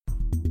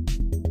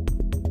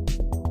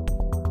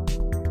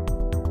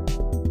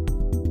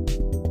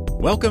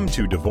Welcome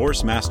to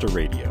Divorce Master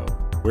Radio,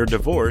 where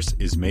divorce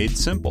is made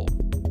simple.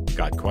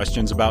 Got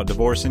questions about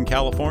divorce in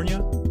California?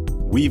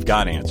 We've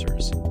got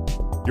answers.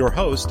 Your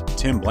host,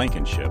 Tim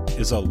Blankenship,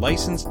 is a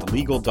licensed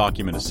legal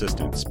document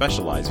assistant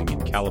specializing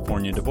in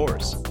California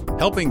divorce,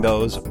 helping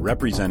those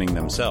representing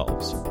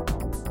themselves.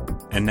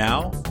 And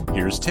now,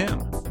 here's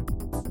Tim.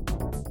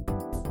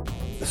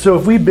 So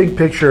if we big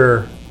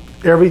picture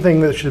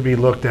everything that should be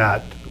looked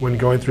at when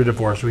going through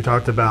divorce, we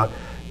talked about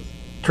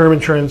term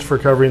insurance for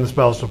covering the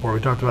spousal support. We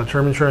talked about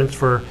term insurance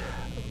for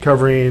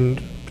covering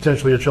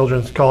potentially your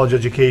children's college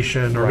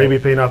education, or maybe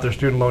paying off their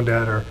student loan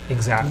debt. Or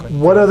exactly.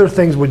 What other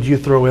things would you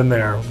throw in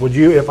there? Would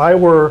you, if I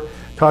were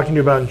talking to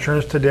you about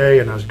insurance today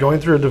and I was going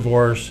through a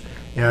divorce,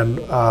 and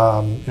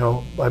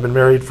I've been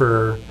married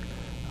for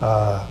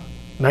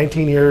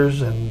 19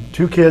 years and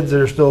 2 kids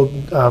that are still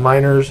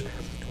minors,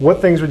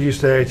 what things would you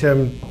say,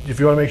 Tim, if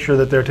you want to make sure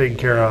that they're taken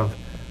care of,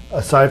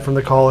 aside from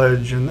the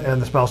college and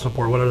the spousal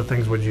support, what other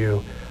things would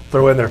you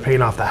throw in there?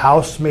 Paying off the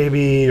house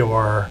maybe,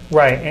 or?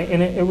 Right,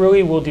 and it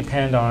really will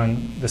depend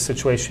on the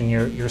situation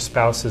your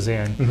spouse is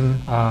in.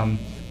 Mm-hmm.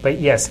 But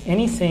yes,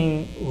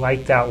 anything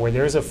like that where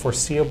there's a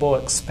foreseeable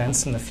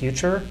expense in the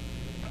future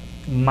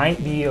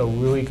might be a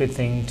really good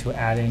thing to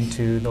add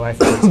into the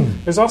life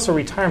insurance. There's also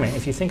retirement.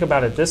 If you think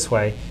about it this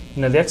way,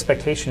 the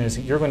expectation is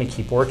that you're going to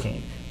keep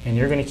working and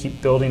you're going to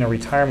keep building a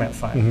retirement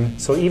fund. Mm-hmm.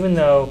 So even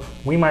though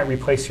we might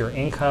replace your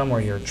income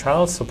or your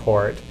child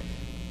support,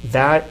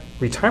 that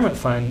retirement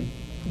fund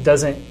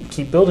doesn't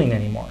keep building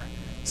anymore.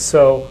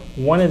 So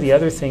one of the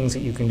other things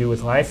that you can do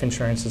with life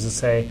insurance is to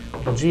say,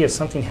 well, gee, if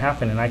something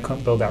happened and I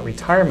couldn't build that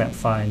retirement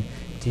fund,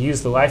 to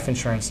use the life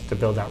insurance to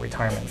build that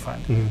retirement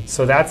fund. Mm-hmm.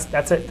 So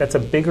that's a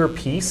bigger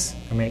piece.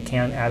 I mean, it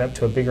can add up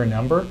to a bigger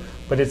number,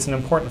 but it's an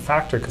important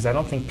factor because I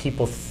don't think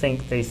people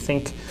think,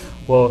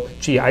 well,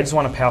 gee, I just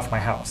want to pay off my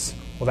house.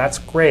 Well, that's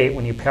great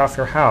when you pay off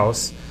your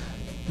house,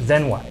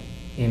 then what?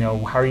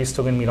 How are you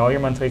still going to meet all your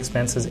monthly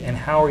expenses, and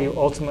how are you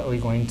ultimately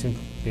going to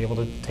be able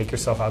to take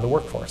yourself out of the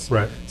workforce?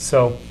 Right.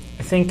 So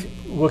I think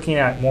looking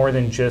at more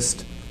than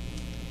just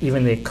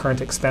even the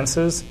current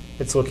expenses,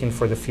 it's looking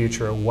for the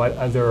future. What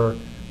other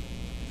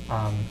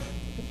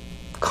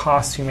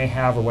costs you may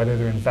have, or what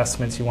other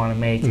investments you want to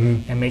make,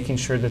 and making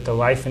sure that the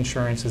life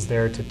insurance is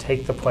there to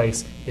take the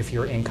place if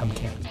your income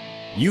can't.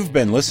 You've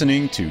been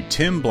listening to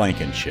Tim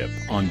Blankenship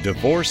on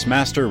Divorce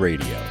Master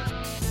Radio.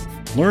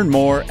 Learn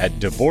more at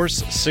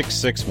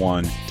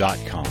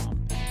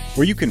divorce661.com,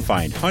 where you can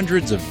find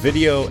hundreds of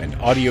video and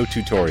audio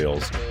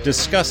tutorials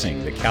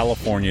discussing the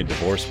California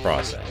divorce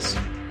process.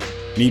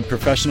 Need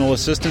professional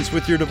assistance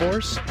with your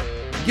divorce?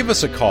 Give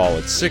us a call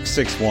at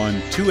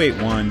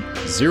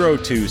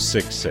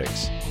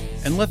 661-281-0266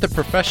 and let the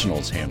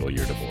professionals handle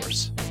your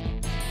divorce.